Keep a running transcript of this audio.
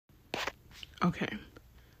Okay.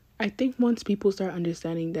 I think once people start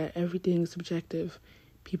understanding that everything is subjective,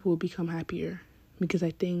 people will become happier. Because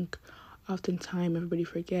I think oftentimes everybody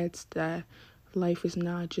forgets that life is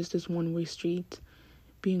not just this one-way street.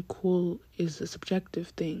 Being cool is a subjective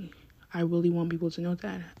thing. I really want people to know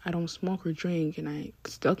that. I don't smoke or drink, and I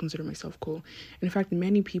still consider myself cool. In fact,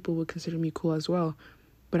 many people would consider me cool as well.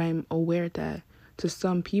 But I'm aware that to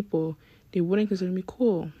some people, they wouldn't consider me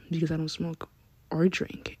cool because I don't smoke or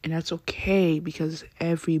drink. And that's okay because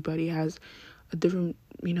everybody has a different,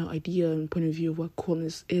 idea and point of view of what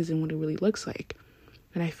coolness is and what it really looks like.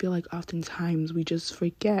 And I feel like oftentimes we just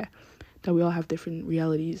forget that we all have different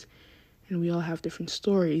realities and we all have different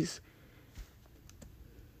stories.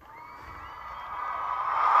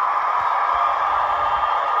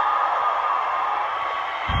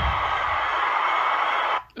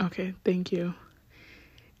 Okay, thank you.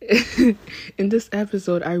 In this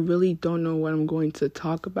episode, I really don't know what I'm going to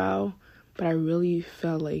talk about, but I really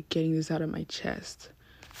felt like getting this out of my chest.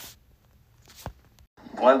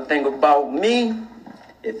 One thing about me,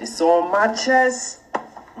 if it's on my chest,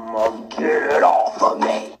 I'm gonna get it off of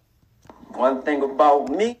me. One thing about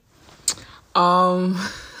me.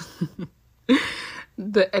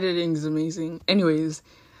 The editing is amazing. Anyways,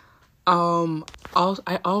 I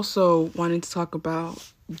also wanted to talk about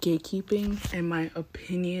gatekeeping and my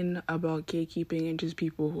opinion about gatekeeping and just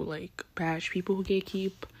people who bash people who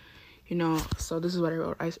gatekeep, so this is what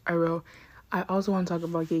I wrote. I also want to talk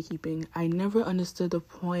about gatekeeping. I never understood the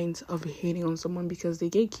point of hating on someone because they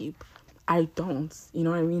gatekeep. I don't, you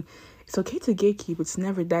know what I mean? It's okay to gatekeep. It's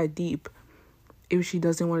never that deep. If she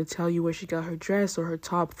doesn't want to tell you where she got her dress or her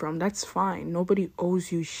top from, that's fine. Nobody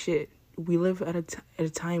owes you shit. We live at a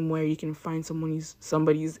time where you can find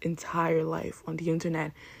somebody's entire life on the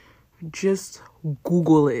internet. Just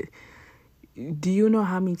Google it. Do you know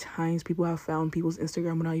how many times people have found people's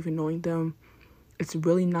Instagram without even knowing them? It's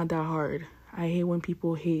really not that hard. I hate when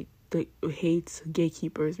people hate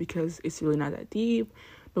gatekeepers because it's really not that deep.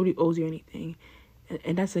 Nobody owes you anything.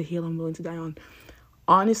 And that's a hill I'm willing to die on.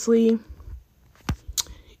 Honestly,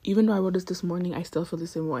 even though I wrote this morning, I still feel the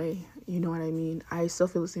same way. You know what I mean? I still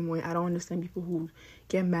feel the same way. I don't understand people who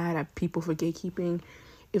get mad at people for gatekeeping.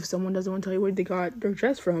 If someone doesn't want to tell you where they got their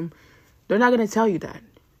dress from, they're not going to tell you that.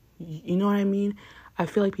 You know what I mean? I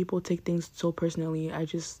feel like people take things so personally. I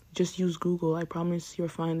just use Google. I promise you'll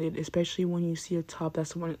find it. Especially when you see a top that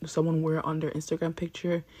someone wear on their Instagram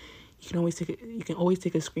picture. You can always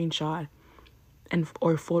take a screenshot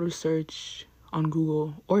or photo search on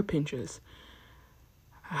Google or Pinterest.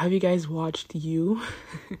 Have you guys watched You?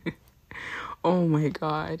 Oh my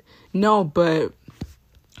god. No, but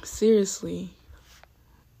seriously,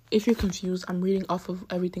 if you're confused, I'm reading off of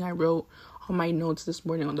everything I wrote on my notes this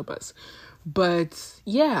morning on the bus. But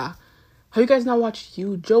yeah, have you guys not watched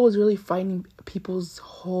You? Joe was really fighting people's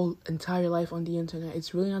whole entire life on the internet.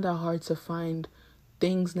 It's really not that hard to find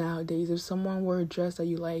things nowadays. If someone wore a dress that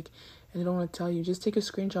you like and they don't want to tell you, just take a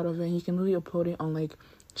screenshot of it and you can really upload it on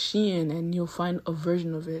Shein and you'll find a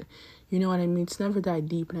version of it. You know what I mean? It's never that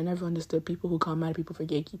deep, and I never understood people who call mad at people for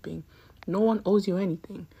gatekeeping. No one owes you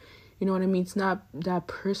anything. You know what I mean? It's not that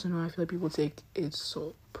personal. I feel like people take it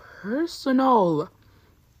so personal.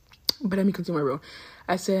 But let me continue my role.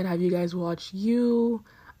 I said, have you guys watched You?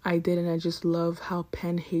 I did, and I just love how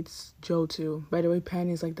Penn hates Joe too. By the way, Penn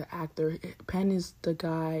is the actor. Penn is the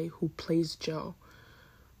guy who plays Joe.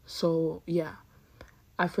 So, yeah.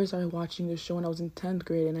 I first started watching the show when I was in 10th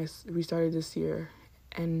grade, and I restarted this year.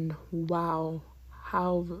 And wow,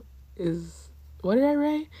 what did I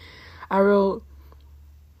write? I wrote,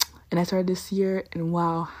 and I started this year, and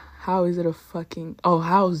wow, how's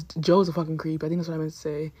Joe's a fucking creep. I think that's what I meant to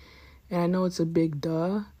say. And I know it's a big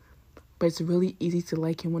duh, but it's really easy to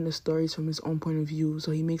like him when the story's from his own point of view.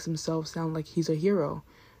 So he makes himself sound like he's a hero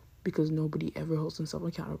because nobody ever holds himself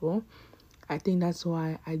accountable. I think that's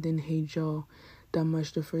why I didn't hate Joe that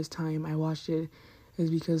much the first time I watched it, is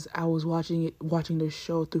because I was watching the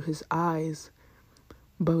show through his eyes.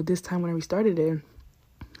 But this time when I restarted it,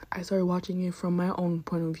 I started watching it from my own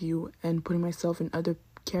point of view and putting myself in other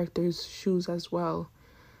characters' shoes as well.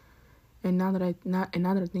 And now that I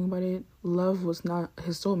think about it, Love was not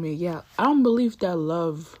his soulmate. Yeah, I don't believe that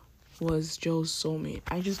Love was Joe's soulmate.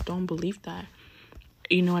 I just don't believe that.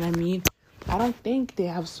 You know what I mean? I don't think they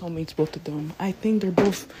have soulmates, both of them. I think they're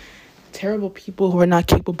both terrible people who are not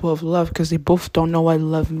capable of love because they both don't know what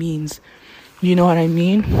love means. You know what I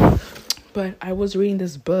mean? But I was reading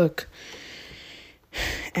this book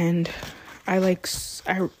and I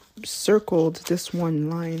circled this one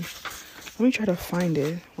line. Let me try to find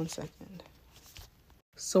it. 1 second.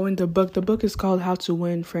 So in the book is called How to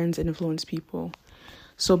Win Friends and Influence People.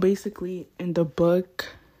 So basically, in the book,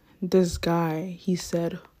 this guy, he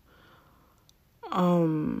said,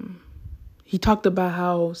 he talked about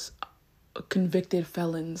how convicted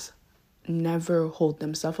felons never hold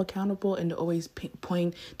themselves accountable, and they always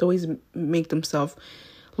make themselves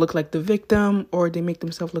look like the victim, or they make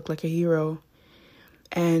themselves look like a hero.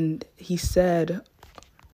 And he said,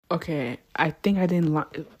 okay, I think I didn't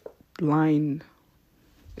line.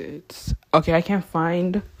 It's okay. I can't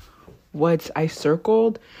find what I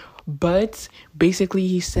circled, but basically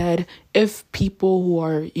he said, if people who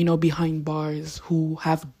are, behind bars, who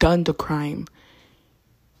have done the crime,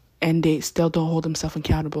 and they still don't hold themselves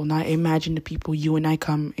accountable, now imagine the people you and I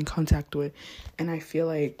come in contact with. And I feel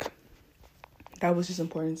like that was just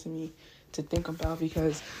important to me to think about,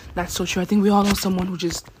 because that's so true. I think we all know someone who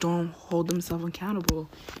just don't hold themselves accountable.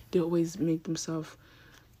 They always make themselves,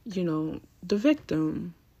 the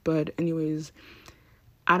victim. But anyways,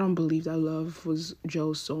 I don't believe that love was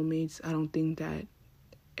Joe's soulmates. I don't think that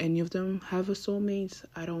any of them have a soulmate.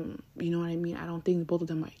 I don't, you know what I mean? I don't think both of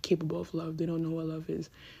them are capable of love. They don't know what love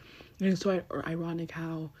is. And it's so ironic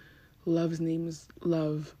how love's name is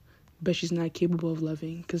love, but she's not capable of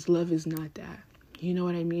loving, because love is not that. You know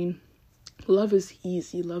what I mean? Love is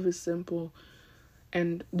easy. Love is simple.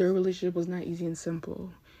 And their relationship was not easy and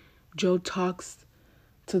simple. Joe talks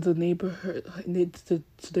to the neighbor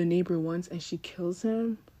once, and she kills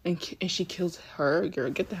him, and she kills her. Girl,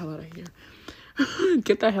 get the hell out of here.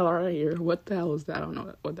 Get the hell out of here. What the hell was that? I don't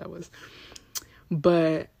know what that was.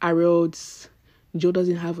 But I wrote, Joe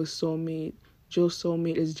doesn't have a soulmate. Joe's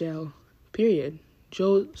soulmate is jail. Period.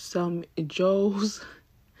 Joe's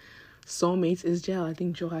soulmates is jail. I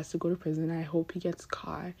think Joe has to go to prison. I hope he gets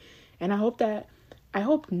caught. And I hope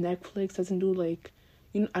Netflix doesn't do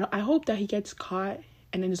I hope that he gets caught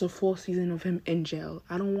and then there's a full season of him in jail.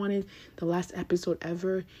 I don't want it the last episode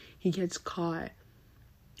ever he gets caught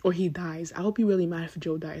or he dies. I hope you're really mad if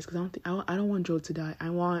Joe dies, because I don't want Joe to die. I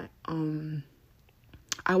want him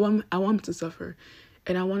to suffer,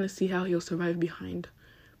 and I want to see how he'll survive behind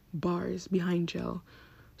bars, behind jail.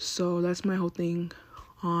 So that's my whole thing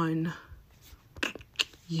on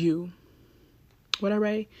you. What I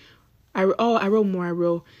write? I wrote more. I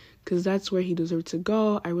wrote, because that's where he deserved to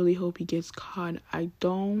go. I really hope he gets caught. I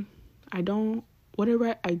don't, and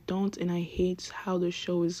I hate how the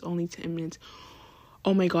show is only 10 minutes.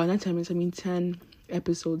 Oh my god, not 10 minutes, I mean 10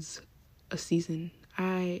 episodes a season.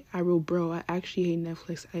 I wrote, bro, I actually hate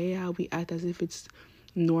Netflix. I hate how we act as if it's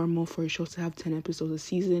normal for a show to have 10 episodes a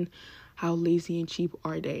season. How lazy and cheap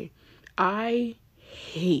are they? I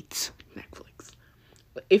hate Netflix.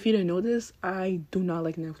 If you didn't know this, I do not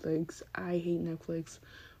like Netflix. I hate Netflix.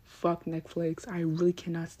 Fuck Netflix. I really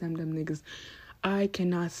cannot stand them niggas. I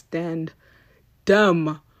cannot stand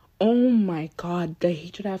them. Oh my god, the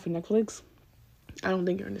hatred I have for Netflix, I don't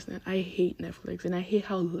think you understand. I hate Netflix, and I hate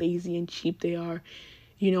how lazy and cheap they are.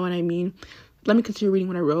 You know what I mean? Let me continue reading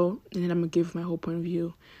what I wrote, and then I'm gonna give my whole point of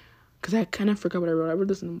view, because I kind of forgot what I wrote. I wrote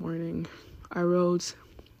this in the morning. I wrote,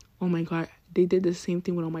 oh my god, they did the same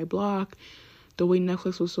thing with On My Block. The way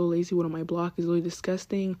Netflix was so lazy with On My Block is really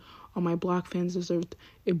disgusting. On My Block fans deserved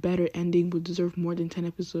a better ending, would deserve more than 10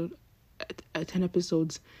 episodes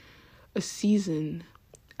a season.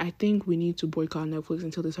 I think we need to boycott Netflix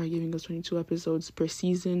until they start giving us 22 episodes per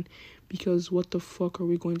season, because what the fuck are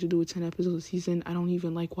we going to do with 10 episodes a season? I don't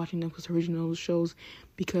even like watching Netflix original shows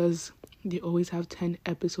because they always have 10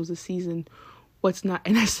 episodes a season.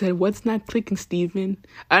 And I said, what's not clicking, Steven?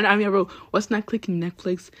 I wrote, what's not clicking,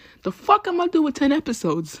 Netflix? The fuck am I doing with 10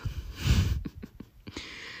 episodes?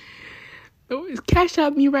 Cash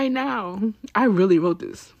out me right now. I really wrote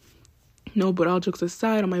this. No, but all jokes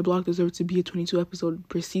aside, On My Block deserves to be a 22 episode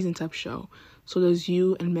per season type show. So does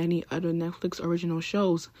You and many other Netflix original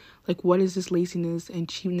shows. Like, what is this laziness and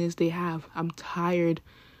cheapness they have? I'm tired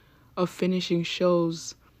of finishing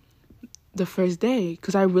shows the first day,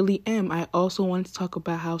 because I really am. I also want to talk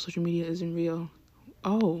about how social media isn't real.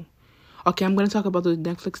 Oh, okay. I'm gonna talk about the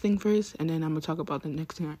Netflix thing first, and then I'm gonna talk about the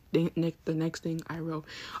next thing I wrote.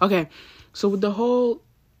 Okay, so with the whole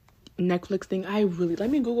Netflix thing, let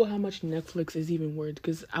me Google how much Netflix is even worth,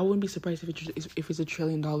 because I wouldn't be surprised if it's $1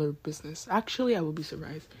 trillion business. Actually, I would be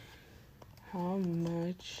surprised. How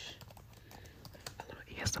much? A little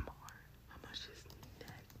ASMR. How much is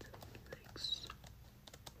Netflix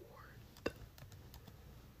worth?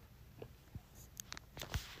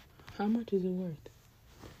 How much is it worth?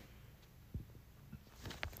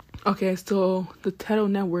 Okay, so the Tidal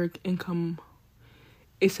network income,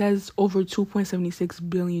 it says over $2.76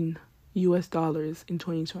 billion in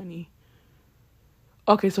 2020.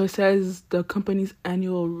 Okay, so it says the company's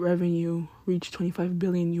annual revenue reached 25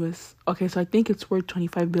 billion US. Okay, so I think it's worth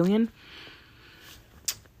 25 billion.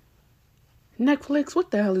 Netflix,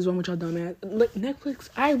 what the hell is wrong with y'all dumbass? Like Netflix,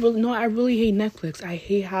 I really hate Netflix. I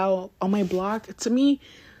hate how on my blog, to me,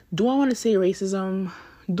 do I want to say racism?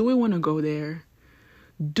 Do we want to go there?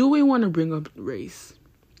 Do we want to bring up race?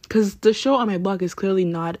 Because the show on my blog is clearly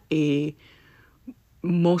not a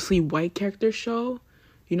mostly white character show.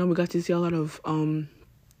 You know, we got to see a lot of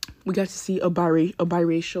we got to see a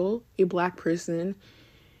biracial, a black person,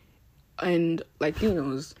 and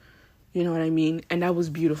Latinos. You know what I mean? And that was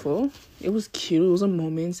beautiful. It was cute. It was a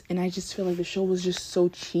moment. And I just feel like the show was just so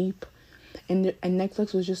cheap. And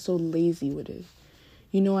Netflix was just so lazy with it.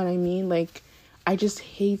 You know what I mean? Like, I just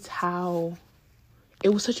hate how it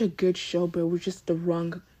was such a good show, but it was just the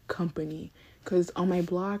wrong company. Because on my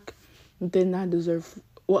block, did not deserve...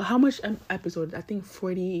 Well, how much episodes? I think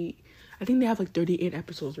 40... I think they have like 38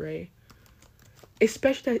 episodes, right?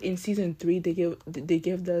 Especially that in season 3, they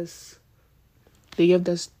gave us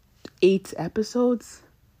 8 episodes,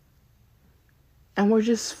 and we're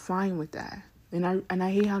just fine with that. And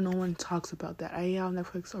I hate how no one talks about that. I hate how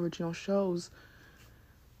Netflix original shows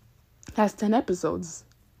has 10 episodes.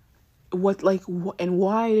 And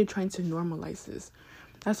why are they trying to normalize this?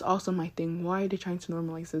 That's also my thing. Why are they trying to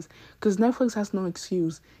normalize this? Because Netflix has no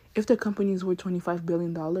excuse. If the company is worth $25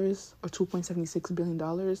 billion or $2.76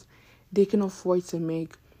 billion, they can afford to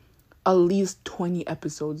make at least 20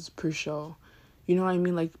 episodes per show. You know what I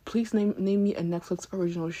mean? Like, please name me a Netflix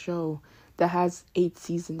original show that has 8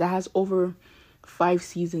 seasons, that has over 5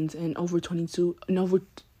 seasons and over 20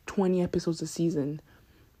 episodes a season.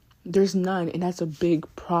 There's none, and that's a big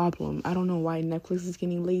problem. I don't know why Netflix is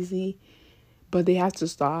getting lazy, but they have to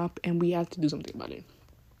stop, and we have to do something about it.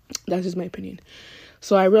 That's just my opinion.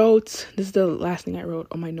 So I wrote, this is the last thing I wrote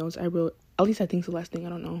on my notes. I wrote, at least I think it's the last thing, I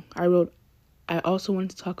don't know. I also wanted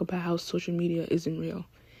to talk about how social media isn't real.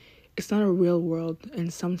 It's not a real world,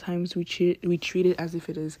 and sometimes we treat it as if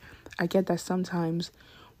it is. I get that sometimes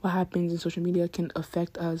what happens in social media can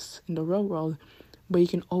affect us in the real world, but you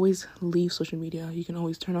can always leave social media. You can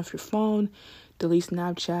always turn off your phone, delete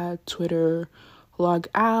Snapchat, Twitter, log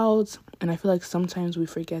out, and I feel like sometimes we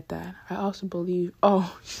forget that. I also believe...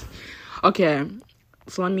 Oh, okay.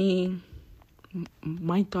 So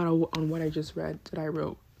my thought on what I just read that I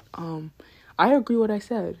wrote. I agree with what I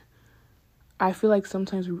said. I feel like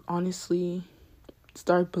sometimes we honestly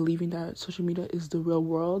start believing that social media is the real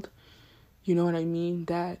world. You know what I mean?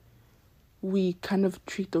 That we kind of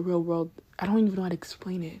treat the real world... I don't even know how to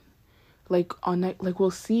explain it. Like,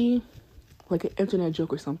 we'll see, like, an internet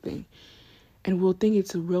joke or something, and we'll think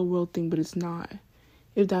it's a real world thing, but it's not.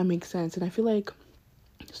 If that makes sense. And I feel like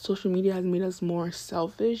social media has made us more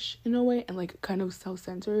selfish in a way, and, like, kind of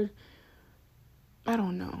self-centered. I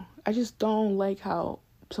don't know. I just don't like how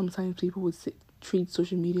sometimes people would treat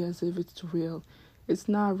social media as if it's real. It's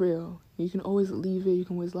not real. You can always leave it. You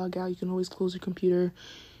can always log out. You can always close your computer.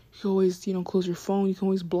 You can always, close your phone. You can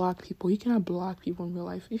always block people. You cannot block people in real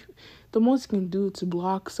life. The most you can do to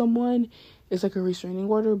block someone is like a restraining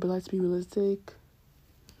order, but let's be realistic.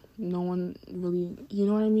 No one really, you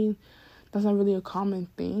know what I mean? That's not really a common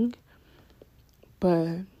thing.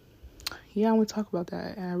 But yeah, I want to talk about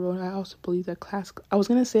that. And I also believe that class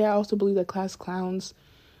clowns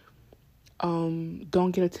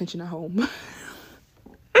don't get attention at home.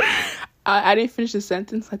 I didn't finish the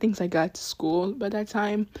sentence. I think I got to school by that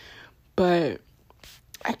time. But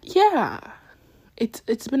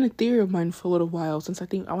it's been a theory of mine for a little while, since I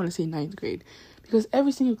want to say 9th grade, because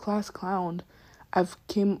every single class clown I've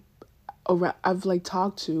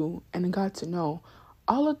talked to and got to know,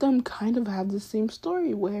 all of them kind of have the same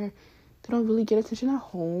story where they don't really get attention at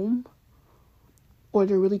home, or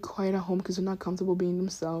they're really quiet at home because they're not comfortable being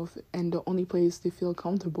themselves, and the only place they feel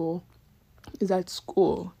comfortable is at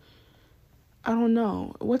school. I don't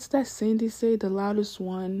know. What's that saying they say? The loudest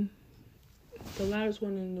one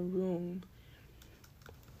in the room.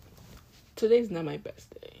 Today's not my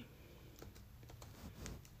best day.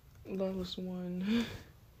 Loudest one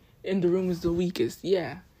in the room is the weakest.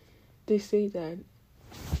 Yeah. They say that.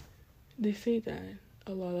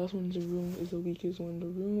 A loudest one in the room is the weakest one in the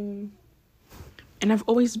room. And I've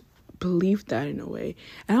always believed that in a way.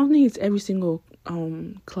 I don't think it's every single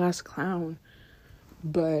class clown,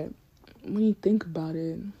 but when you think about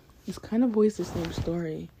it, it's kind of always the same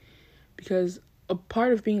story, because a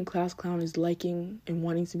part of being a class clown is liking and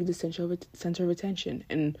wanting to be the center of attention.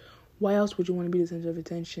 And why else would you want to be the center of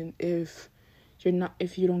attention if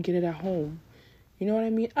you don't get it at home? You know what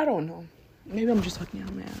I mean? I don't know. Maybe I'm just talking out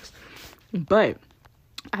of my ass. But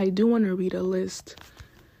I do want to read a list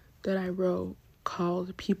that I wrote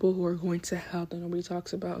called People Who Are Going to Hell That Nobody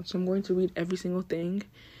Talks About. So I'm going to read every single thing,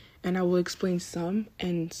 and I will explain some,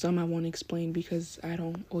 and some I won't explain because I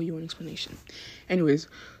don't owe you an explanation. Anyways,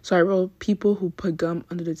 so I wrote people who put gum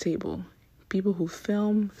under the table, people who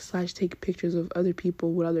film/take pictures of other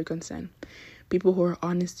people without their consent, people who are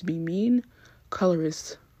honest to be mean,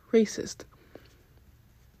 colorist, racist,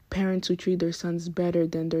 parents who treat their sons better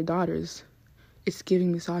than their daughters. It's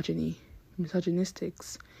giving misogyny,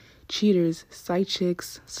 misogynistics, cheaters, side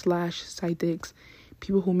chicks/side dicks,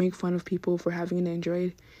 people who make fun of people for having an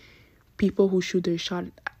Android, people who shoot their shot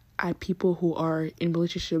at people who are in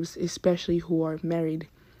relationships, especially who are married.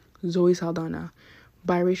 Zoe Saldana.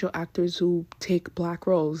 Biracial actors who take black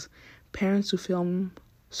roles, parents who film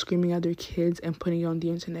screaming at their kids and putting it on the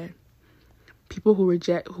internet, people who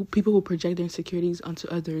project their insecurities onto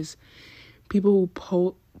others, people who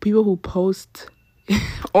post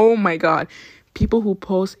oh my god, people who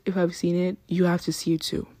post, if I've seen it, you have to see it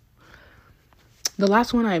too. The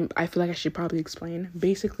last one I feel like I should probably explain.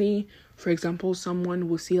 Basically, for example, someone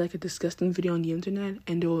will see like a disgusting video on the internet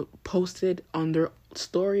and they'll post it on their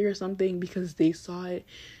story or something because they saw it,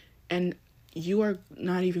 and you are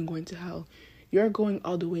not even going to hell. You're going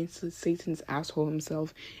all the way into Satan's asshole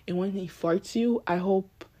himself, and when he farts you, I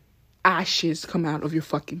hope ashes come out of your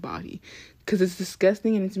fucking body, because it's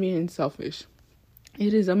disgusting and it's mean and selfish.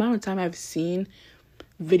 It is. The amount of time I've seen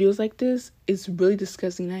videos like this, it's really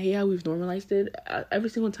disgusting. I hate how we've normalized it. Every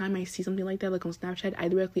single time I see something like that, like on Snapchat, I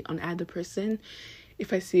directly unadd the person.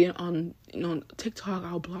 If I see it on TikTok,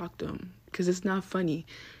 I'll block them because it's not funny.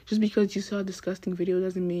 Just because you saw a disgusting video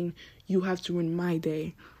doesn't mean you have to ruin my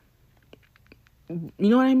day. You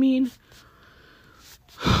know what I mean?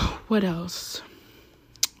 What else?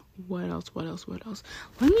 Let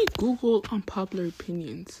me Google unpopular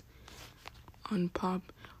opinions.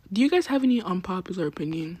 Do you guys have any unpopular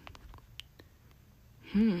opinion?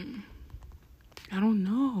 I don't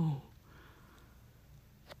know.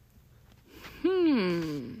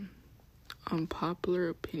 Unpopular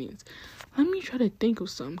opinions. Let me try to think of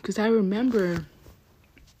some, because I remember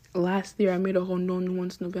last year I made a whole no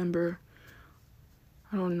nuance November.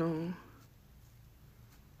 I don't know.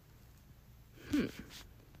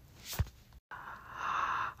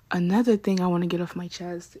 Another thing I want to get off my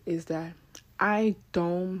chest is that I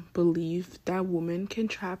don't believe that women can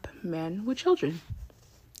trap men with children.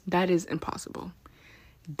 That is impossible.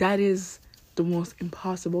 That is the most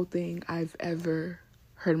impossible thing I've ever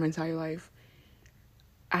heard in my entire life.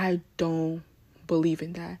 I don't believe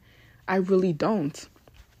in that. I really don't.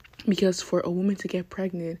 Because for a woman to get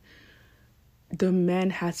pregnant, the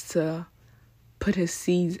man has to put his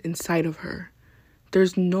seeds inside of her.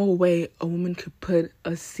 There's no way a woman could put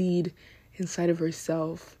a seed inside of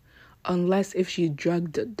herself unless if she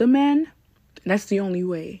drugged the man. That's the only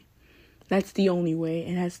way. And that's the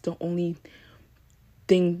only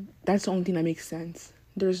thing that makes sense.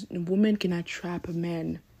 Women cannot trap a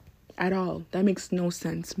man at all. That makes no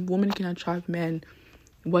sense. Women cannot trap men.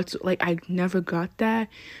 I never got that.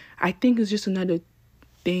 I think it's just another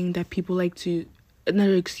thing that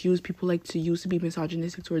another excuse people like to use to be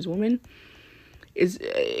misogynistic towards women. Is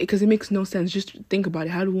because it makes no sense. Just think about it.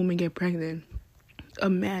 How do women get pregnant? A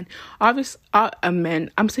man. Obviously, a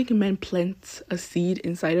man. I'm saying a man plants a seed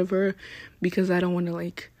inside of her because I don't want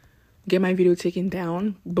to get my video taken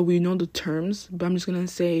down. But we know the terms. But I'm just gonna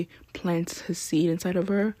say plants his seed inside of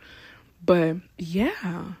her. But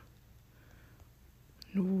yeah.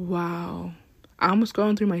 Wow. I'm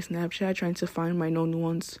scrolling through my Snapchat trying to find my no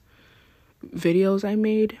nuance videos I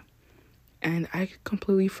made. And I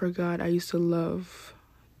completely forgot I used to love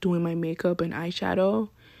doing my makeup and eyeshadow.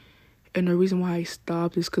 And the reason why I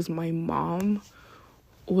stopped is because my mom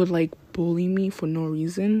would bully me for no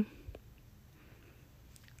reason.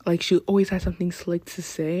 She always had something slick to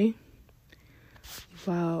say.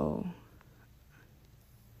 Wow.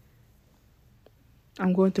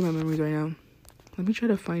 I'm going through my memories right now. Let me try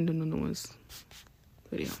to find the newest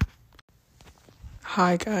video.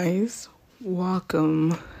 Hi guys.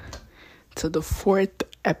 Welcome to the 4th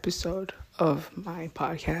episode of my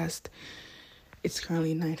podcast. It's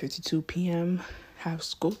currently 9:52 p.m. I have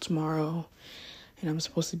school tomorrow, and I'm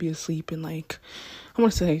supposed to be asleep in I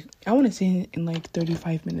want to say in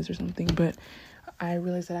 35 minutes or something. But I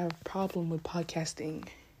realized that I have a problem with podcasting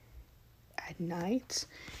at night.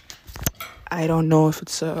 I don't know if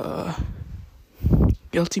it's a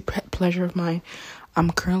guilty pleasure of mine. I'm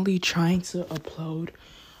currently trying to upload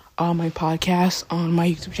all my podcasts on my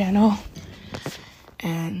YouTube channel,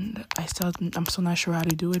 and I'm still not sure how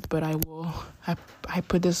to do it, but I will. I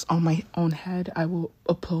put this on my own head. I will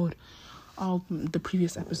upload all the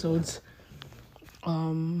previous episodes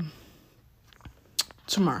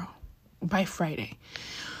tomorrow, by Friday.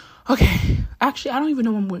 Okay, actually, I don't even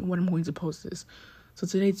know when I'm going to post this. So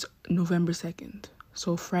today's November 2nd.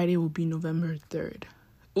 So Friday will be November 3rd.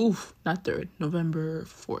 Oof, not 3rd, November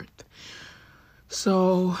 4th.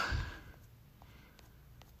 So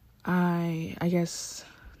I guess,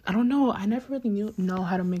 I don't know. I never really know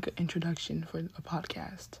how to make an introduction for a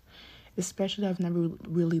podcast. Especially I've never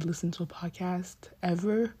really listened to a podcast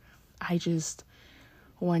ever. I just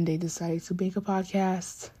one day decided to make a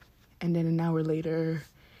podcast. And then an hour later,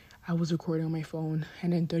 I was recording on my phone.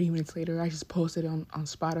 And then 30 minutes later, I just posted on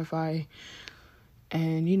Spotify.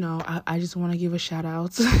 And, you know, I just want to give a shout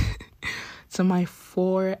out to my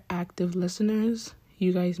 4 active listeners.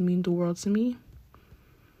 You guys mean the world to me.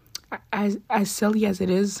 As silly as it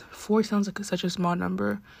is, 4 sounds like such a small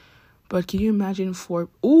number. But can you imagine 4?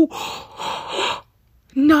 Ooh!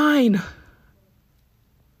 9!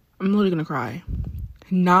 I'm literally going to cry.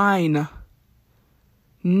 9.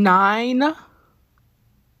 9? 9.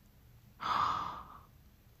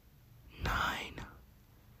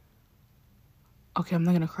 Okay, I'm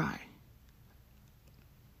not going to cry.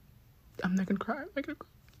 I'm not going to cry.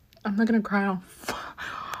 I'm not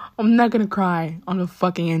going to cry on the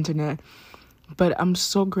fucking internet. But I'm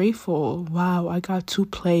so grateful. Wow, I got 2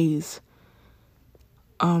 plays.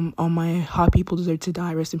 On my Hot People Deserve to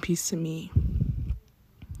Die, rest in peace to me.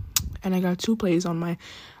 And I got 2 plays on my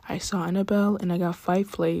I Saw Annabelle, and I got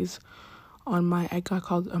 5 plays on my I Got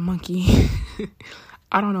Called a Monkey.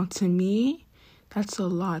 I don't know, to me, that's a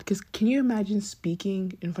lot. Because can you imagine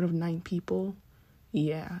speaking in front of 9 people?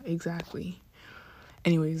 Yeah, exactly.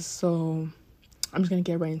 Anyways, so I'm just going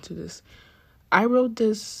to get right into this. I wrote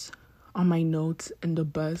this on my notes in the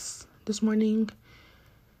bus this morning.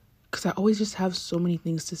 Because I always just have so many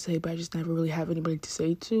things to say, but I just never really have anybody to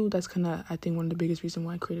say to. That's kind of, I think, one of the biggest reasons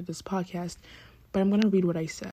why I created this podcast. But I'm going to read what I said.